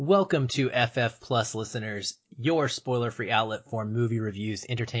Welcome to FF Plus listeners, your spoiler-free outlet for movie reviews,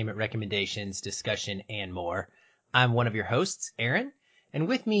 entertainment recommendations, discussion, and more. I'm one of your hosts, Aaron, and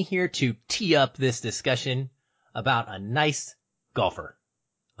with me here to tee up this discussion about a nice golfer,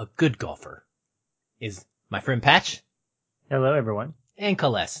 a good golfer, is my friend Patch. Hello, everyone. And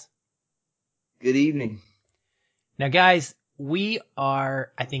Kales. Good evening. Now, guys, we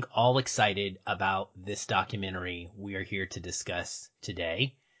are, I think, all excited about this documentary we are here to discuss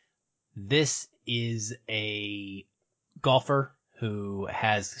today. This is a golfer who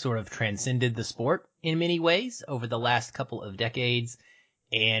has sort of transcended the sport in many ways over the last couple of decades,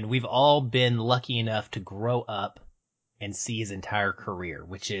 and we've all been lucky enough to grow up and see his entire career,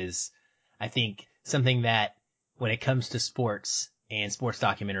 which is, I think, something that when it comes to sports and sports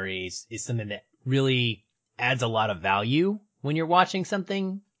documentaries is something that really adds a lot of value when you're watching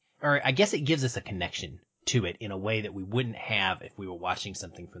something, or I guess it gives us a connection to it in a way that we wouldn't have if we were watching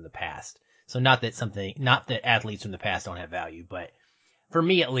something from the past. So not that athletes from the past don't have value, but for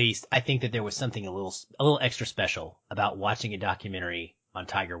me at least, I think that there was something a little extra special about watching a documentary on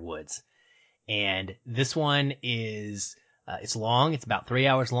Tiger Woods. And this one is, it's long. It's about 3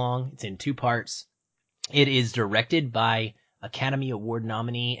 hours long. It's in two parts. It is directed by Academy Award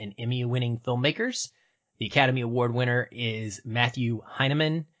nominee and Emmy-winning filmmakers. The Academy Award winner is Matthew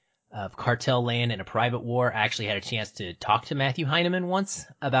Heineman of Cartel Land and A Private War. I actually had a chance to talk to Matthew Heineman once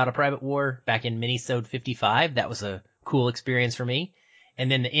about A Private War back in Minisode 55. That was a cool experience for me. And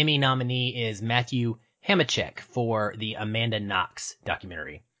then the Emmy nominee is Matthew Hamachek for the Amanda Knox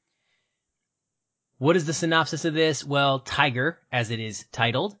documentary. What is the synopsis of this? Well, Tiger, as it is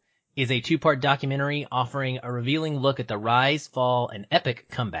titled, is a two-part documentary offering a revealing look at the rise, fall, and epic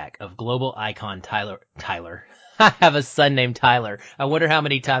comeback of global icon Tyler. I have a son named Tyler. I wonder how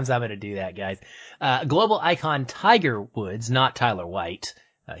many times I'm going to do that, guys. Global icon Tiger Woods, not Tyler White.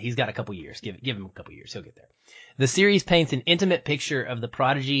 He's got a couple years. Give him a couple years. He'll get there. The series paints an intimate picture of the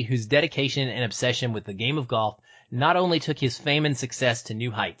prodigy whose dedication and obsession with the game of golf not only took his fame and success to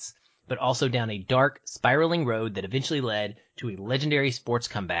new heights, but also down a dark, spiraling road that eventually led to a legendary sports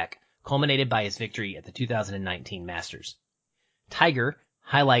comeback, culminated by his victory at the 2019 Masters. Tiger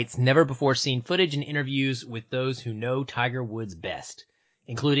highlights never-before-seen footage and interviews with those who know Tiger Woods best,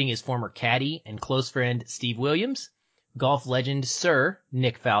 including his former caddy and close friend Steve Williams, golf legend Sir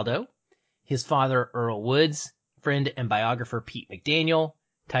Nick Faldo, his father Earl Woods, friend and biographer Pete McDaniel,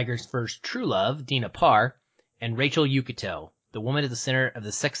 Tiger's first true love, Dina Parr, and Rachel Yukato, the woman at the center of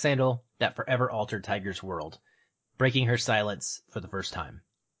the sex scandal that forever altered Tiger's world, breaking her silence for the first time.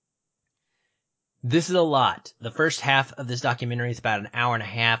 This is a lot. The first half of this documentary is about an hour and a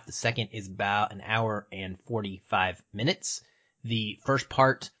half. The second is about an hour and 45 minutes. The first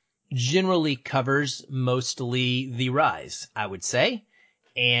part generally covers mostly the rise, I would say,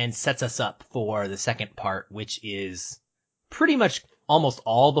 and sets us up for the second part, which is pretty much almost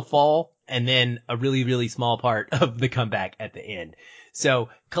all the fall and then a really, really small part of the comeback at the end. So,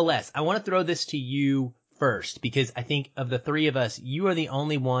 Kales, I want to throw this to you first, because I think of the three of us, you are the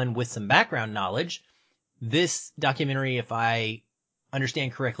only one with some background knowledge. This documentary, if I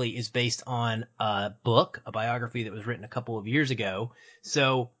understand correctly, is based on a book, a biography that was written a couple of years ago.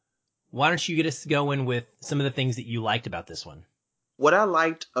 So why don't you get us going with some of the things that you liked about this one? What I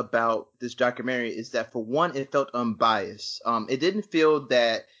liked about this documentary is that, for one, it felt unbiased. It didn't feel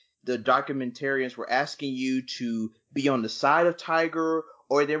that the documentarians were asking you to be on the side of Tiger,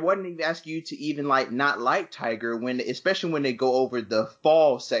 or they wasn't even asking you to even not like Tiger, especially when they go over the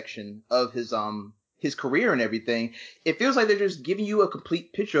fall section of his career and everything. It feels like they're just giving you a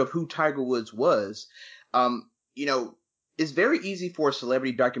complete picture of who Tiger Woods was. It's very easy for a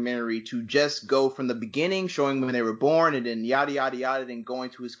celebrity documentary to just go from the beginning, showing when they were born, and then yada yada yada, then going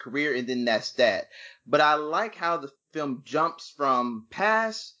to his career, and then that's that. But I like how the film jumps from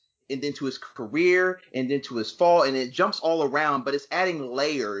past and then to his career and then to his fall, and it jumps all around, but it's adding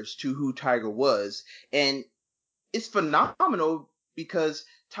layers to who Tiger was. And it's phenomenal because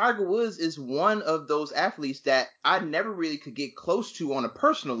Tiger Woods is one of those athletes that I never really could get close to on a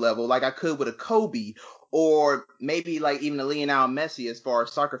personal level, like I could with a Kobe, or maybe like even a Lionel Messi as far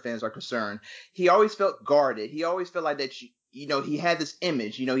as soccer fans are concerned. He always felt guarded. He always felt like that, he had this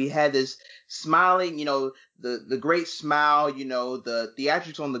image, he had this smiling, the great smile, the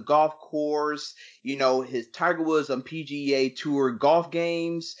theatrics on the golf course, his Tiger Woods on PGA Tour golf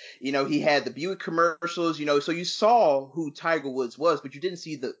games, he had the Buick commercials, so you saw who Tiger Woods was, but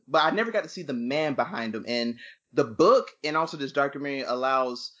but I never got to see the man behind him. And the book and also this documentary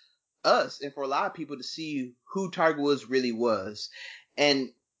allows us and for a lot of people to see who Tiger Woods really was.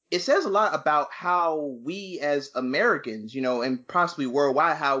 And it says a lot about how we as Americans, and possibly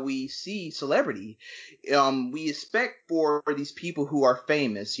worldwide, how we see celebrity. We expect for these people who are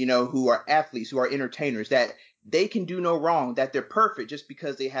famous, who are athletes, who are entertainers, that they can do no wrong, that they're perfect just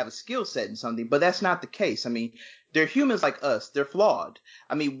because they have a skill set in something. But that's not the case. I mean, they're humans like us. They're flawed.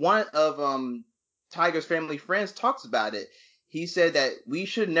 I mean, one of Tiger's family friends talks about it. He said that we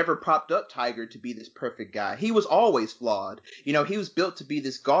should never propped up Tiger to be this perfect guy. He was always flawed. He was built to be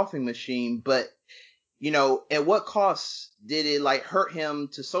this golfing machine, but at what cost did it like hurt him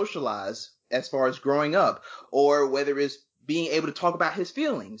to socialize as far as growing up, or whether it's being able to talk about his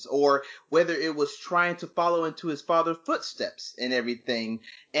feelings, or whether it was trying to follow into his father's footsteps and everything.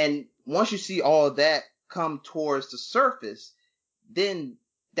 And once you see all of that come towards the surface, then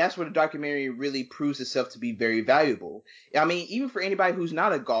that's where the documentary really proves itself to be very valuable. I mean, even for anybody who's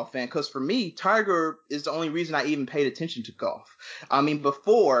not a golf fan, because for me, Tiger is the only reason I even paid attention to golf. I mean,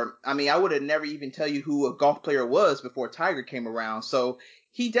 I would have never even tell you who a golf player was before Tiger came around. So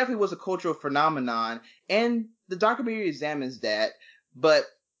he definitely was a cultural phenomenon, and the documentary examines that. But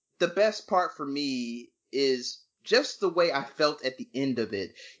the best part for me is just the way I felt at the end of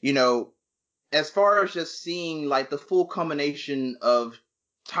it. As far as just seeing like the full culmination of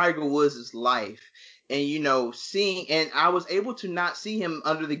Tiger Woods' life, and seeing, and I was able to not see him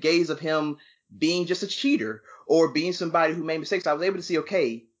under the gaze of him being just a cheater or being somebody who made mistakes. I was able to see,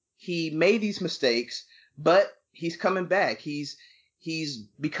 okay, he made these mistakes, but he's coming back. He's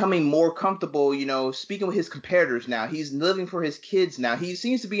becoming more comfortable, speaking with his competitors now. He's living for his kids now. He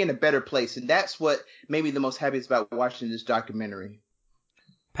seems to be in a better place, and that's what made me the most happiest about watching this documentary.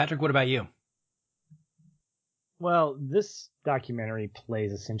 Patrick, what about you? Well, this documentary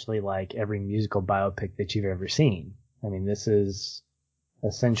plays essentially like every musical biopic that you've ever seen. I mean, this is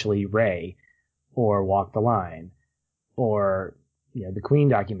essentially Ray, or Walk the Line, or the Queen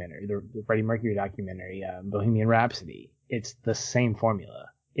documentary, the Freddie Mercury documentary, Bohemian Rhapsody. It's the same formula.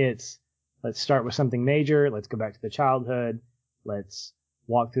 It's, let's start with something major, let's go back to the childhood, let's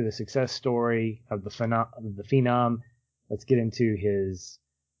walk through the success story of the phenom, let's get into his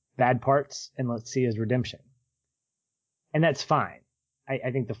bad parts, and let's see his redemption. And that's fine.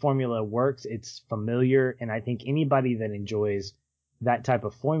 I think the formula works. It's familiar. And I think anybody that enjoys that type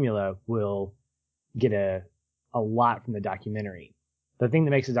of formula will get a lot from the documentary. The thing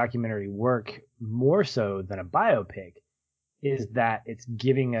that makes a documentary work more so than a biopic is that it's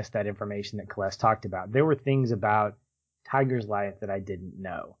giving us that information that Celeste talked about. There were things about Tiger's life that I didn't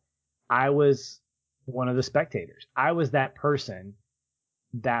know. I was one of the spectators. I was that person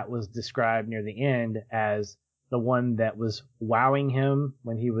that was described near the end as the one that was wowing him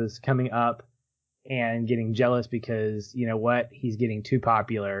when he was coming up and getting jealous because, he's getting too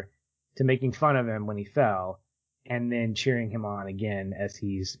popular, to making fun of him when he fell, and then cheering him on again as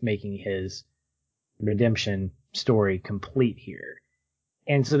he's making his redemption story complete here.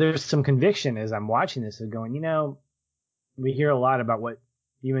 And so there's some conviction as I'm watching this of going, we hear a lot about what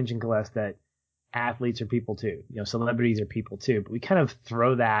you mentioned, Celeste, that athletes are people too. Celebrities are people too. But we kind of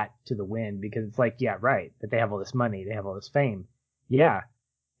throw that to the wind because it's like, yeah, right, that they have all this money, they have all this fame. Yeah.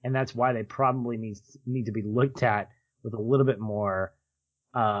 And that's why they probably need to be looked at with a little bit more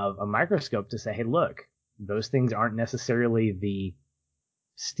of a microscope to say, hey, look, those things aren't necessarily the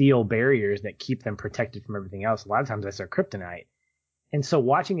steel barriers that keep them protected from everything else. A lot of times that's their kryptonite. And so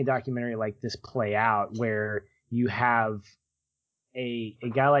watching a documentary like this play out, where you have a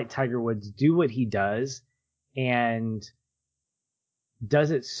guy like Tiger Woods do what he does and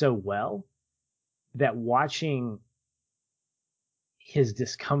does it so well that watching his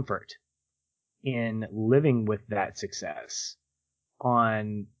discomfort in living with that success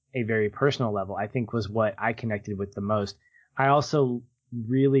on a very personal level, I think was what I connected with the most. I also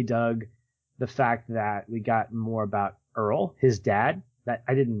really dug the fact that we got more about Earl, his dad, that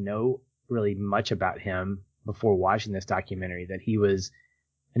I didn't know really much about him before watching this documentary, that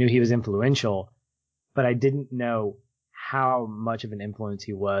I knew he was influential, but I didn't know how much of an influence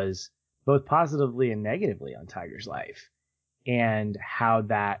he was, both positively and negatively, on Tiger's life, and how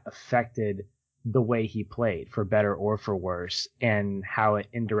that affected the way he played, for better or for worse, and how it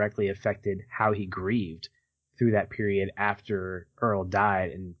indirectly affected how he grieved through that period after Earl died,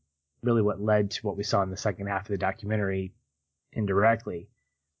 and really what led to what we saw in the second half of the documentary indirectly.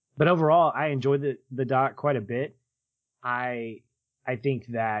 But overall, I enjoyed the doc quite a bit. I think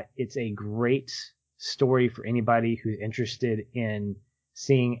that it's a great story for anybody who's interested in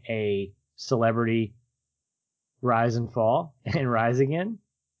seeing a celebrity rise and fall and rise again.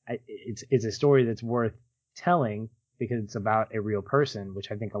 It's a story that's worth telling because it's about a real person,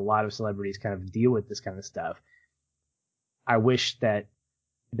 which I think a lot of celebrities kind of deal with this kind of stuff. I wish that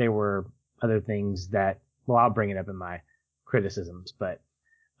there were other things that, well, I'll bring it up in my criticisms, but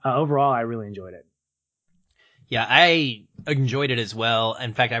overall, I really enjoyed it. Yeah, I enjoyed it as well.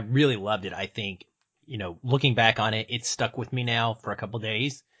 In fact, I really loved it. I think, looking back on it, it's stuck with me now for a couple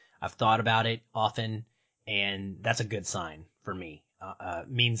days. I've thought about it often, and that's a good sign for me.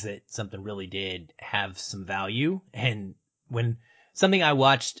 Means that something really did have some value. And when something I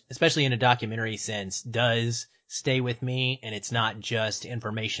watched, especially in a documentary sense, does stay with me, and it's not just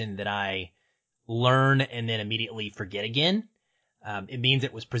information that I learn and then immediately forget again, it means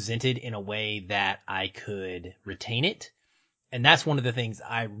it was presented in a way that I could retain it. And that's one of the things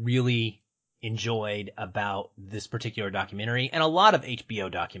I really enjoyed about this particular documentary, and a lot of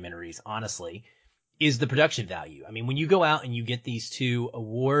HBO documentaries, honestly, is the production value. I mean, when you go out and you get these two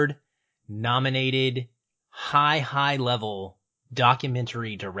award nominated, high level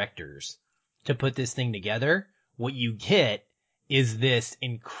documentary directors to put this thing together, what you get is this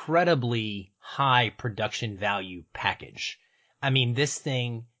incredibly high production value package. I mean, this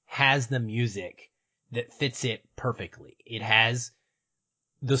thing has the music that fits it perfectly. It has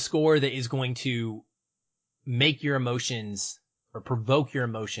the score that is going to make your emotions or provoke your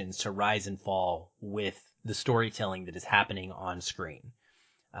emotions to rise and fall with the storytelling that is happening on screen.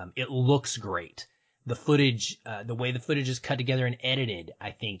 It looks great. The footage, the way the footage is cut together and edited,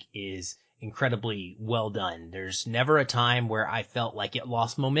 I think is incredibly well done. There's never a time where I felt like it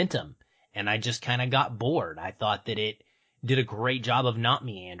lost momentum and I just kind of got bored. I thought that it did a great job of not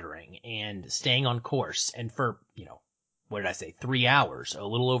meandering and staying on course. And for, what did I say? 3 hours, a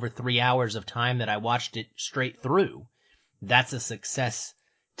little over 3 hours of time that I watched it straight through. That's a success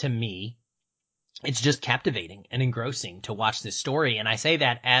to me. It's just captivating and engrossing to watch this story. And I say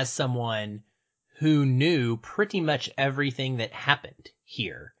that as someone who knew pretty much everything that happened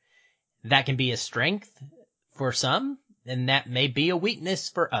here. That can be a strength for some, and that may be a weakness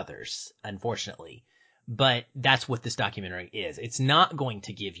for others, unfortunately. But that's what this documentary is. It's not going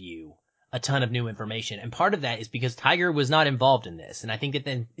to give you a ton of new information. And part of that is because Tiger was not involved in this. And I think that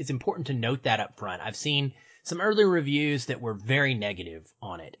then it's important to note that up front. I've seen some early reviews that were very negative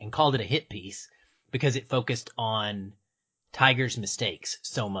on it and called it a hit piece because it focused on Tiger's mistakes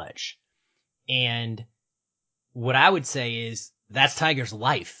so much. And what I would say is that's Tiger's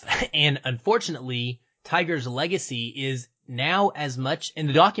life. And unfortunately, Tiger's legacy is now as much, and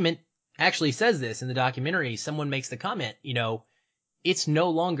the document actually says this in the documentary, someone makes the comment, it's no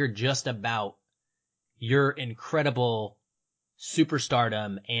longer just about your incredible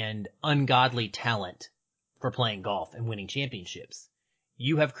superstardom and ungodly talent for playing golf and winning championships.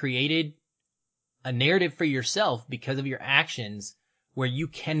 You have created a narrative for yourself because of your actions where you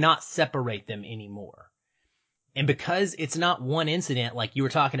cannot separate them anymore. And because it's not one incident like you were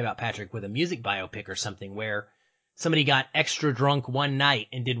talking about, Patrick, with a music biopic or something where somebody got extra drunk one night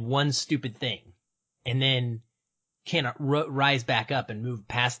and did one stupid thing and then cannot rise back up and move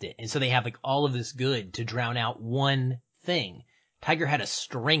past it. And so they have like all of this good to drown out one thing. Tiger had a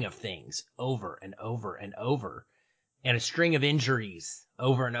string of things over and over and over, and a string of injuries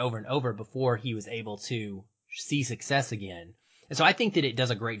over and over and over before he was able to see success again. And so I think that it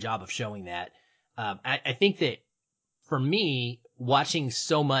does a great job of showing that. I think that for me, watching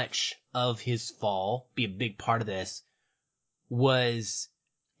so much of his fall be a big part of this was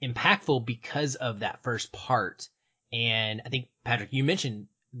impactful because of that first part. And I think, Patrick, you mentioned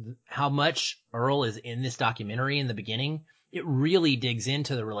how much Earl is in this documentary in the beginning. It really digs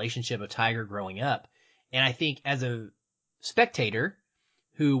into the relationship of Tiger growing up. And I think as a spectator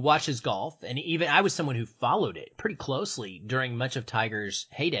who watches golf, and even I was someone who followed it pretty closely during much of Tiger's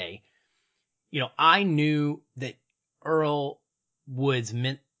heyday, I knew that Earl Woods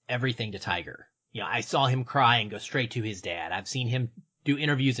meant everything to Tiger. I saw him cry and go straight to his dad. I've seen him do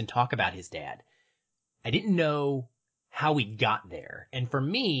interviews and talk about his dad. I didn't know how he got there. And for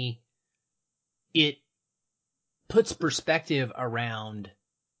me, it puts perspective around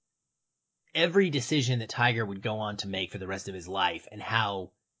every decision that Tiger would go on to make for the rest of his life and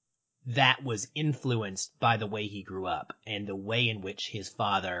how that was influenced by the way he grew up and the way in which his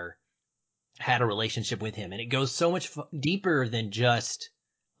father had a relationship with him. And it goes so much deeper than just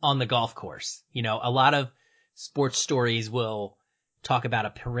on the golf course. A lot of sports stories will talk about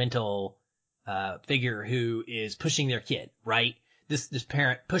a parental figure who is pushing their kid, right? This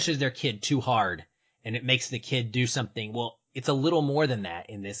parent pushes their kid too hard and it makes the kid do something. Well, it's a little more than that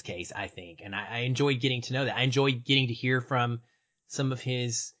in this case, I think. And I enjoy getting to know that. I enjoy getting to hear from some of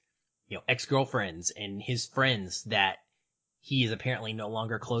his, ex-girlfriends and his friends that he is apparently no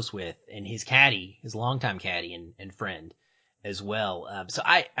longer close with, and his caddy, his longtime caddy and friend as well. So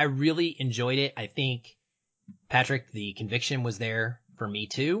I really enjoyed it. I think, Patrick, the conviction was there for me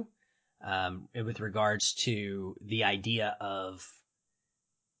too, with regards to the idea of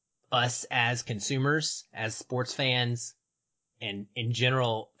us as consumers, as sports fans, and in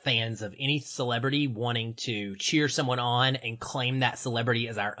general fans of any celebrity wanting to cheer someone on and claim that celebrity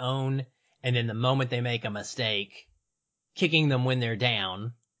as our own. And then the moment they make a mistake, kicking them when they're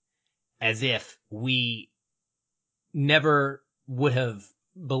down, as if we never would have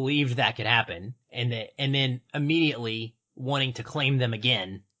believed that could happen. And then immediately wanting to claim them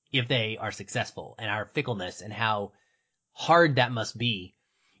again if they are successful, and our fickleness and how hard that must be.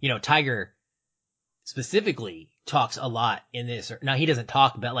 You know, Tiger specifically talks a lot in this. Now, he doesn't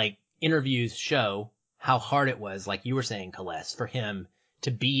talk, but like interviews show how hard it was, like you were saying, Celeste, for him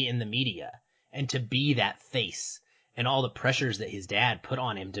to be in the media and to be that face, and all the pressures that his dad put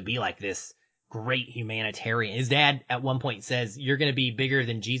on him to be like this great humanitarian. His dad at one point says, "You're going to be bigger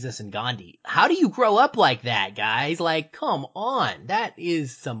than Jesus and Gandhi." How do you grow up like that, guys? Like, come on. That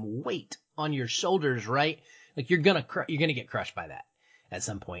is some weight on your shoulders, right? Like you're going to get crushed by that at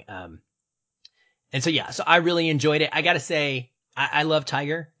some point. And so, yeah, so I really enjoyed it. I got to say, I love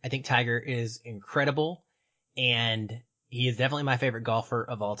Tiger. I think Tiger is incredible, and he is definitely my favorite golfer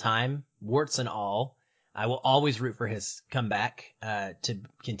of all time, warts and all. I will always root for his comeback, to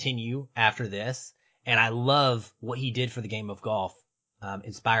continue after this. And I love what he did for the game of golf,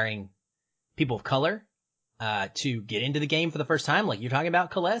 inspiring people of color, to get into the game for the first time, like you're talking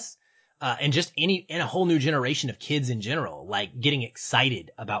about, Celeste. And just and a whole new generation of kids in general, like getting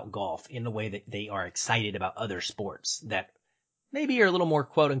excited about golf in the way that they are excited about other sports that maybe are a little more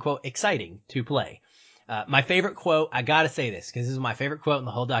quote unquote exciting to play. My favorite quote, I gotta say this because this is my favorite quote in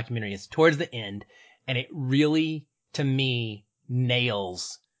the whole documentary, is towards the end, and it really, to me,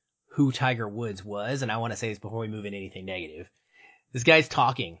 nails who Tiger Woods was. And I want to say this before we move into anything negative. This guy's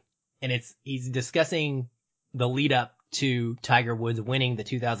talking, and he's discussing the lead up to Tiger Woods winning the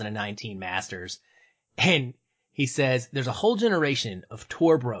 2019 Masters. And he says, there's a whole generation of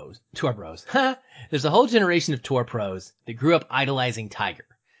tour bros. There's a whole generation of tour pros that grew up idolizing Tiger,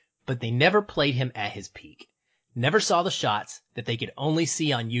 but they never played him at his peak. Never saw the shots that they could only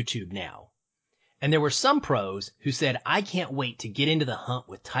see on YouTube now. And there were some pros who said, I can't wait to get into the hunt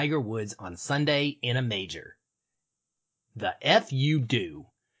with Tiger Woods on Sunday in a major. The F you do.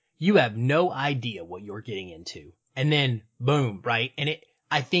 You have no idea what you're getting into. And then boom, right? And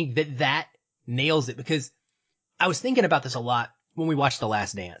I think that nails it, because I was thinking about this a lot when we watched The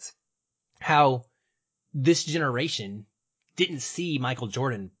Last Dance, how this generation didn't see Michael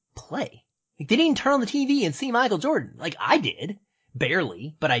Jordan play. Like, they didn't turn on the TV and see Michael Jordan. Like I did,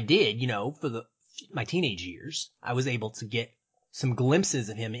 barely, but I did, for my teenage years. I was able to get some glimpses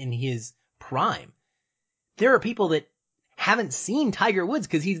of him in his prime. There are people that haven't seen Tiger Woods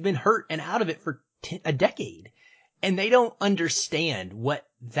because he's been hurt and out of it for a decade. And they don't understand what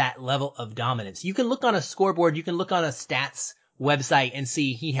that level of dominance. You can look on a scoreboard, you can look on a stats website and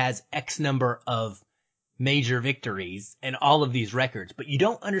see he has X number of major victories and all of these records, but you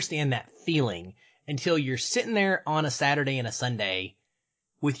don't understand that feeling until you're sitting there on a Saturday and a Sunday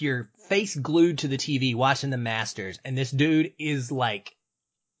with your face glued to the TV watching the Masters, and this dude is like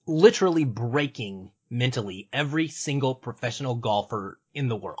literally breaking mentally every single professional golfer in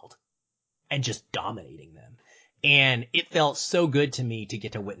the world and just dominating them. And it felt so good to me to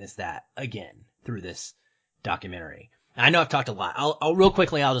get to witness that again through this documentary. And I know I've talked a lot. I'll real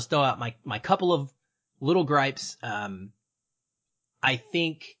quickly, I'll just throw out my couple of little gripes. I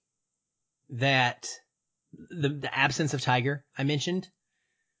think that the absence of Tiger I mentioned,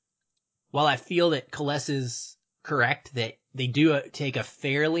 while I feel that Celeste is correct that they do take a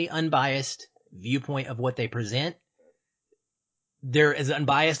fairly unbiased viewpoint of what they present, they're as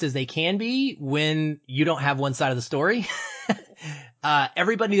unbiased as they can be when you don't have one side of the story.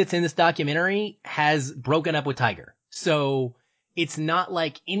 Everybody that's in this documentary has broken up with Tiger. So it's not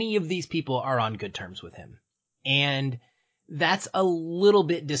like any of these people are on good terms with him. And that's a little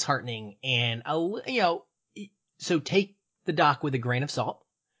bit disheartening. And, so take the doc with a grain of salt,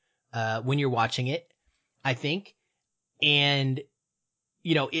 when you're watching it, I think. And,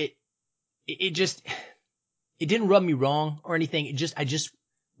 it didn't rub me wrong or anything. I just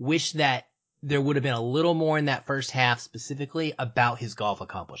wish that there would have been a little more in that first half specifically about his golf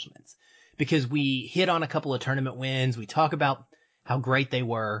accomplishments, because we hit on a couple of tournament wins. We talk about how great they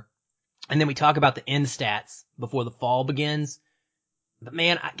were, and then we talk about the end stats before the fall begins. But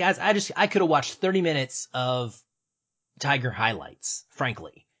man, guys, I could have watched 30 minutes of Tiger highlights,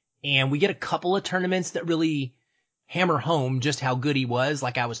 frankly. And we get a couple of tournaments that really hammer home just how good he was,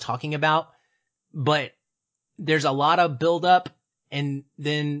 like I was talking about. But there's a lot of build up and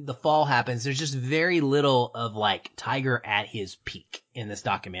then the fall happens. There's just very little of like Tiger at his peak in this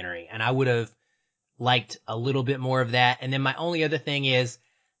documentary. And I would have liked a little bit more of that. And then my only other thing is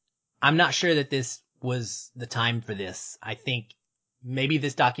I'm not sure that this was the time for this. I think maybe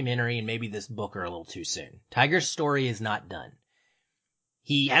this documentary and maybe this book are a little too soon. Tiger's story is not done.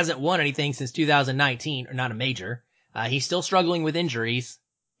 He hasn't won anything since 2019, or not a major. He's still struggling with injuries,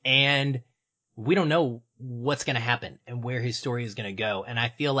 and we don't know what's going to happen and where his story is going to go. And I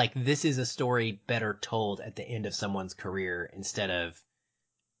feel like this is a story better told at the end of someone's career instead of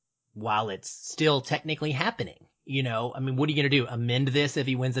while it's still technically happening. You know, I mean, what are you going to do? Amend this if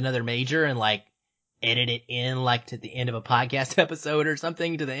he wins another major and like edit it in like to the end of a podcast episode or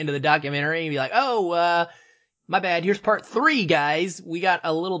something to the end of the documentary and be like, oh, my bad. Here's part 3, guys. We got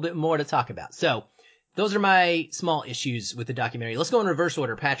a little bit more to talk about. So those are my small issues with the documentary. Let's go in reverse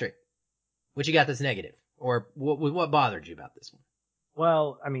order. Patrick, what you got that's negative? Or what bothered you about this one?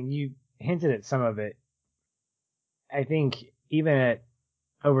 Well, I mean, you hinted at some of it. I think even at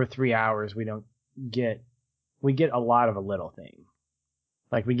over 3 hours, we get a lot of a little thing.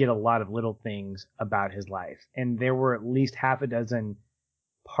 Like we get a lot of little things about his life. And there were at least half a dozen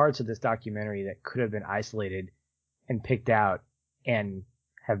parts of this documentary that could have been isolated and picked out and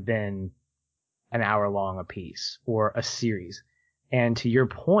have been an hour long a piece or a series. And to your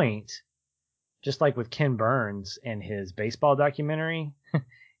point, just like with Ken Burns and his baseball documentary,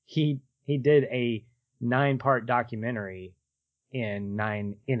 he did a 9-part documentary in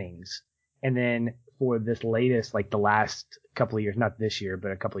 9 innings. And then for this latest, like the last couple of years, not this year,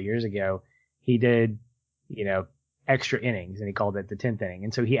 but a couple of years ago, he did, extra innings and he called it the 10th inning.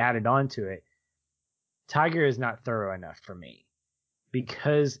 And so he added on to it. Tiger is not thorough enough for me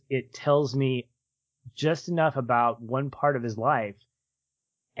because it tells me just enough about one part of his life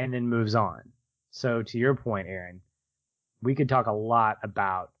and then moves on. So to your point, Aaron, we could talk a lot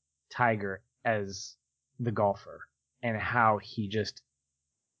about Tiger as the golfer and how he just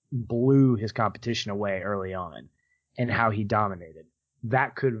blew his competition away early on and how he dominated.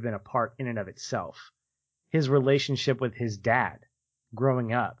 That could have been a part in and of itself. His relationship with his dad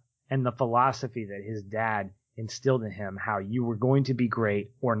growing up and the philosophy that his dad instilled in him, how you were going to be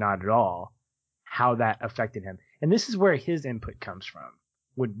great or not at all, how that affected him. And this is where his input comes from,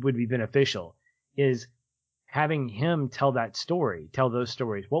 would be beneficial, is having him tell that story, tell those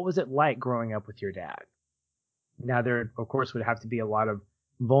stories. What was it like growing up with your dad? Now, there, of course, would have to be a lot of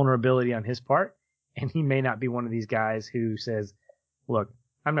vulnerability on his part, and he may not be one of these guys who says, look,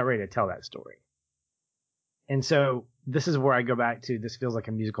 I'm not ready to tell that story. And so this is where I go back to, this feels like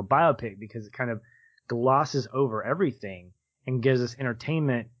a musical biopic because it kind of glosses over everything and gives us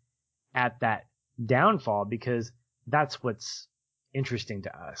entertainment at that downfall because that's what's interesting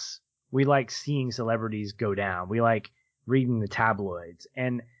to us. We like seeing celebrities go down. We like reading the tabloids.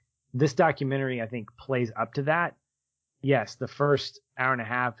 And this documentary, I think, plays up to that. Yes, the first hour and a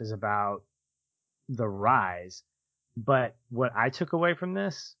half is about the rise. But what I took away from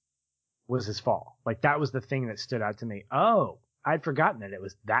this was his fall. Like, that was the thing that stood out to me. Oh, I'd forgotten that it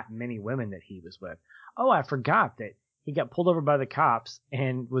was that many women that he was with. Oh, I forgot that he got pulled over by the cops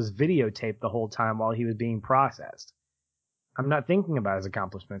and was videotaped the whole time while he was being processed. I'm not thinking about his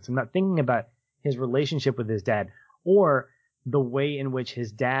accomplishments. I'm not thinking about his relationship with his dad or the way in which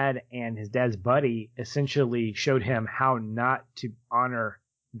his dad and his dad's buddy essentially showed him how not to honor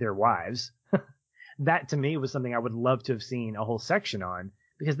their wives. That to me was something I would love to have seen a whole section on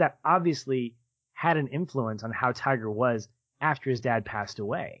because that obviously had an influence on how Tiger was after his dad passed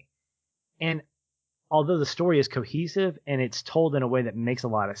away. And although the story is cohesive and it's told in a way that makes a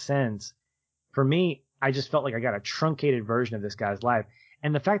lot of sense, for me, I just felt like I got a truncated version of this guy's life.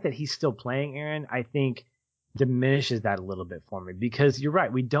 And the fact that he's still playing, Aaron, I think diminishes that a little bit for me because you're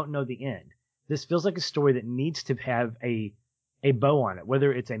right. We don't know the end. This feels like a story that needs to have a bow on it,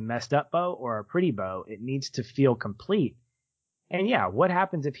 whether it's a messed up bow or a pretty bow. It needs to feel complete. And yeah, what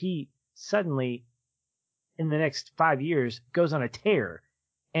happens if he suddenly in the next 5 years goes on a tear?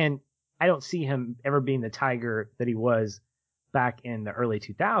 And I don't see him ever being the Tiger that he was back in the early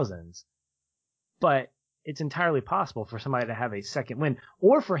 2000s. But it's entirely possible for somebody to have a second win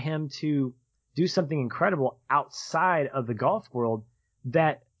or for him to do something incredible outside of the golf world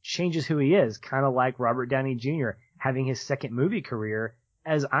that changes who he is, kind of like Robert Downey Jr. having his second movie career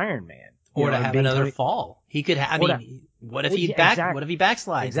as Iron Man. Or to have another fall. He could have, what if he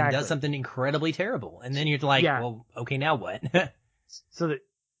backslides and does something incredibly terrible? And then you're like, well, okay, now what? So that,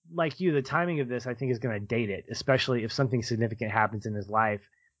 like you, the timing of this, I think, is going to date it, especially if something significant happens in his life.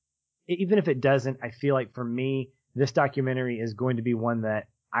 Even if it doesn't, I feel like for me, this documentary is going to be one that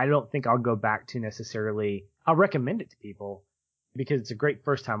I don't think I'll go back to necessarily. I'll recommend it to people, because it's a great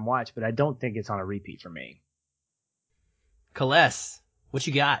first time watch, but I don't think it's on a repeat for me. Kales, what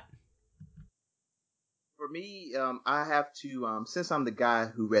you got? For me, I have to, since I'm the guy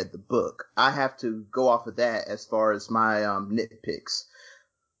who read the book, I have to go off of that as far as my nitpicks.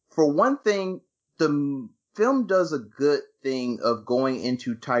 For one thing, the film does a good thing of going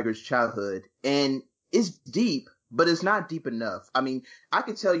into Tiger's childhood, and it's deep, but it's not deep enough. I mean, I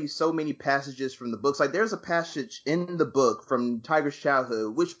could tell you so many passages from the books. Like, there's a passage in the book from Tiger's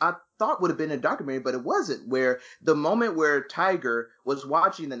childhood, which I thought would have been a documentary, but it wasn't, where the moment where Tiger was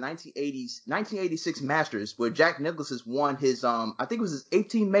watching the 1986 Masters, where Jack Nicklaus has won his, I think it was his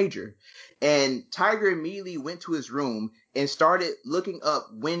 18th major, and Tiger immediately went to his room and started looking up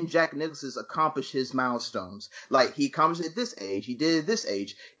when Jack Nicklaus accomplished his milestones. Like, he accomplished it at this age, he did it at this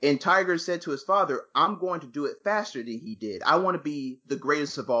age. And Tiger said to his father, I'm going to do it faster than he did. I want to be the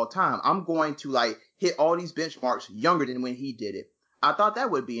greatest of all time. I'm going to, like, hit all these benchmarks younger than when he did it. I thought that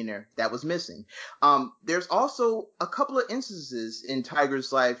would be in there. That was missing. There's also a couple of instances in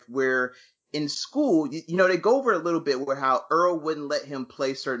Tiger's life where in school, they go over a little bit where how Earl wouldn't let him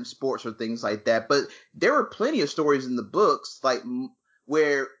play certain sports or things like that. But there were plenty of stories in the books, like,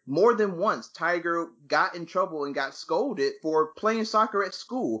 where more than once Tiger got in trouble and got scolded for playing soccer at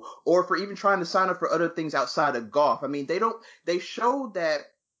school, or for even trying to sign up for other things outside of golf. I mean, they showed that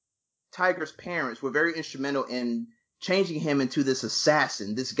Tiger's parents were very instrumental in changing him into this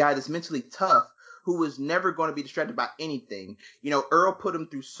assassin, this guy that's mentally tough, who was never going to be distracted by anything. Earl put him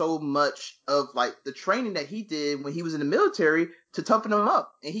through so much of, like, the training that he did when he was in the military to toughen him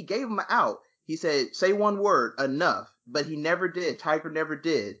up, and he gave him an out. He said, say one word, enough. But he never did. Tiger never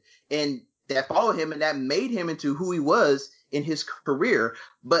did. And that followed him, and that made him into who he was in his career.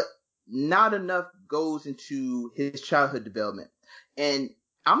 But not enough goes into his childhood development. And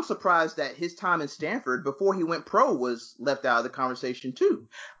I'm surprised that his time in Stanford before he went pro was left out of the conversation too.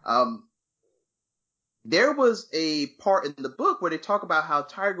 There was a part in the book where they talk about how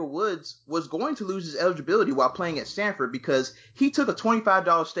Tiger Woods was going to lose his eligibility while playing at Stanford because he took a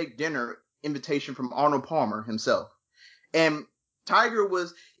 $25 steak dinner invitation from Arnold Palmer himself. And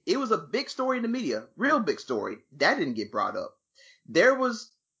it was a big story in the media, real big story. That didn't get brought up. There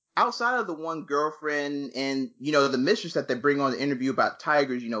was, outside of the one girlfriend and, the mistress that they bring on the interview about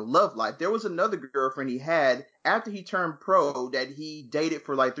Tiger's, love life, there was another girlfriend he had after he turned pro that he dated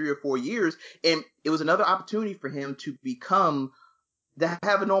for like 3 or 4 years. And it was another opportunity for him to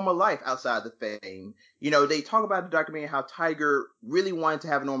have a normal life outside the fame. They talk about the documentary how Tiger really wanted to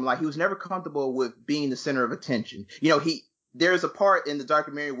have a normal life. He was never comfortable with being the center of attention. There's a part in the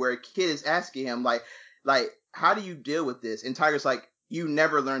documentary where a kid is asking him, like, how do you deal with this? And Tiger's like, you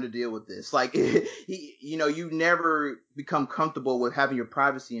never learn to deal with this. Like, you never become comfortable with having your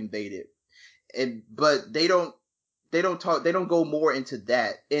privacy invaded. But they don't go more into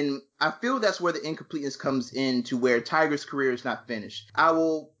that. And I feel that's where the incompleteness comes in, to where Tiger's career is not finished. I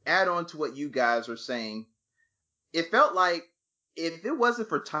will add on to what you guys are saying. It felt like if it wasn't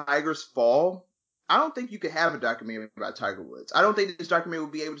for Tiger's fall, I don't think you could have a documentary about Tiger Woods. I don't think this documentary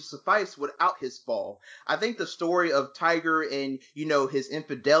would be able to suffice without his fall. I think the story of Tiger and, his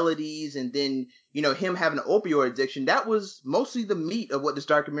infidelities, and then, him having an opioid addiction, that was mostly the meat of what this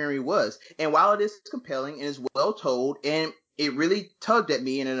documentary was. And while it is compelling and is well told, and it really tugged at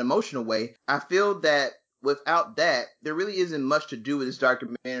me in an emotional way, I feel that without that, there really isn't much to do with this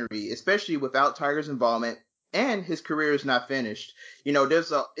documentary, especially without Tiger's involvement. And his career is not finished.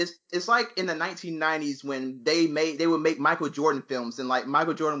 It's like in the 1990s when they would make Michael Jordan films, and like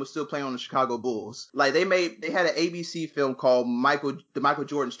Michael Jordan was still playing on the Chicago Bulls. Like they had an ABC film called The Michael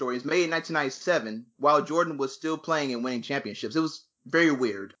Jordan Story. It's made in 1997 while Jordan was still playing and winning championships. It was very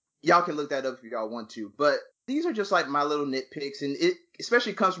weird. Y'all can look that up if y'all want to, but these are just like my little nitpicks, and it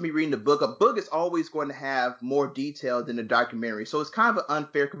especially comes from me reading the book. A book is always going to have more detail than a documentary, so it's kind of an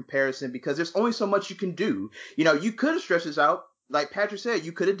unfair comparison because there's only so much you can do. You could have stretched this out, like Patrick said.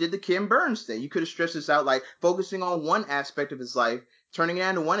 You could have did the Ken Burns thing. You could have stretched this out, like focusing on one aspect of his life, turning it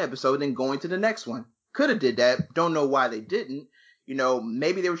into one episode, then going to the next one. Could have did that. Don't know why they didn't.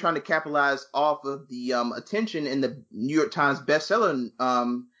 Maybe they were trying to capitalize off of the attention in the New York Times bestseller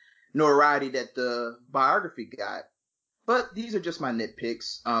notoriety that the biography got. But these are just my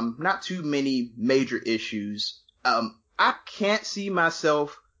nitpicks. Not too many major issues. I can't see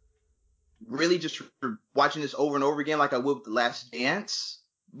myself really just watching this over and over again like I would with The Last Dance,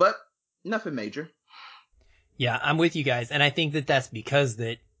 but nothing major. Yeah, I'm with you guys, and I think that that's because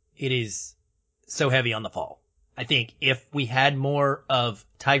that it is so heavy on the fall. I think if we had more of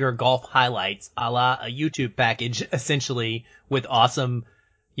Tiger golf highlights, a la a YouTube package, essentially, with awesome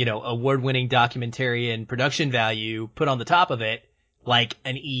award-winning documentary and production value put on the top of it, like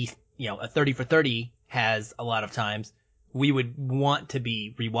a 30 for 30 has a lot of times, we would want to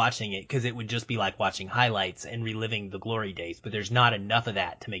be rewatching it because it would just be like watching highlights and reliving the glory days. But there's not enough of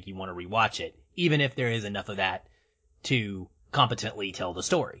that to make you want to rewatch it, even if there is enough of that to competently tell the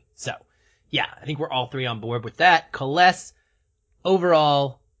story. So, yeah, I think we're all three on board with that. Coles,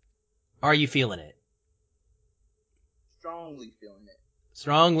 overall, are you feeling it? Strongly feeling it.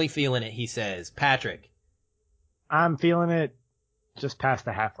 Strongly feeling it, he says. Patrick? I'm feeling it just past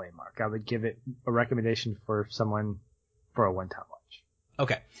the halfway mark. I would give it a recommendation for someone for a one-time watch.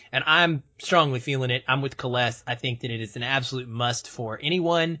 Okay. And I'm strongly feeling it. I'm with Coles. I think that it is an absolute must for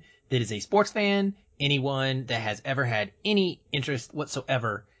anyone that is a sports fan, anyone that has ever had any interest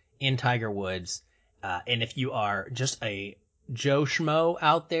whatsoever in Tiger Woods. And if you are just a Joe Schmo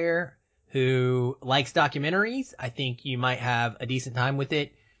out there who likes documentaries, I think you might have a decent time with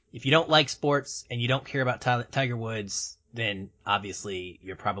it. If you don't like sports and you don't care about Tiger Woods, then obviously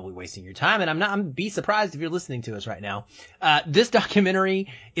you're probably wasting your time. And I'm be surprised if you're listening to us right now. This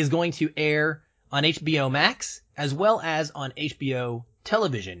documentary is going to air on HBO Max as well as on HBO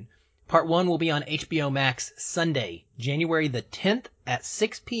television. Part 1 will be on HBO Max Sunday, January the 10th at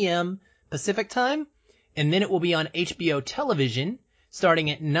 6 p.m. Pacific time. And then it will be on HBO television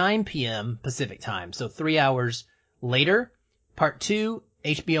starting at 9 p.m. Pacific time. So 3 hours later. Part 2,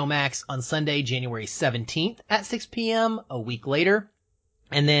 HBO Max on Sunday, January 17th at 6 p.m. a week later.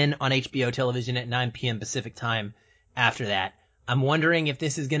 And then on HBO television at 9 p.m. Pacific time after that. I'm wondering if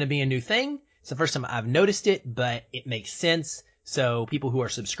this is going to be a new thing. It's the first time I've noticed it, but it makes sense. So people who are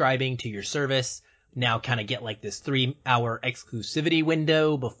subscribing to your service now kind of get like this 3-hour exclusivity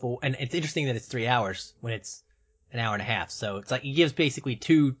window before, and it's interesting that it's 3 hours when it's an hour and a half. So it's like it gives basically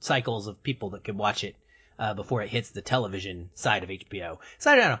 2 cycles of people that could watch it before it hits the television side of HBO.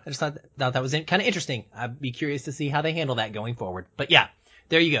 So I don't know. I just thought that was kind of interesting. I'd be curious to see how they handle that going forward. But yeah,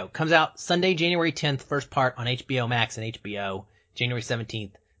 there you go. Comes out Sunday, January 10th, first part on HBO Max and HBO. January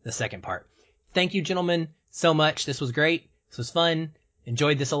 17th, the second part. Thank you, gentlemen, so much. This was great. This was fun.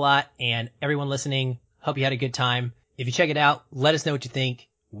 Enjoyed this a lot. And everyone listening, hope you had a good time. If you check it out, let us know what you think.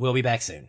 We'll be back soon.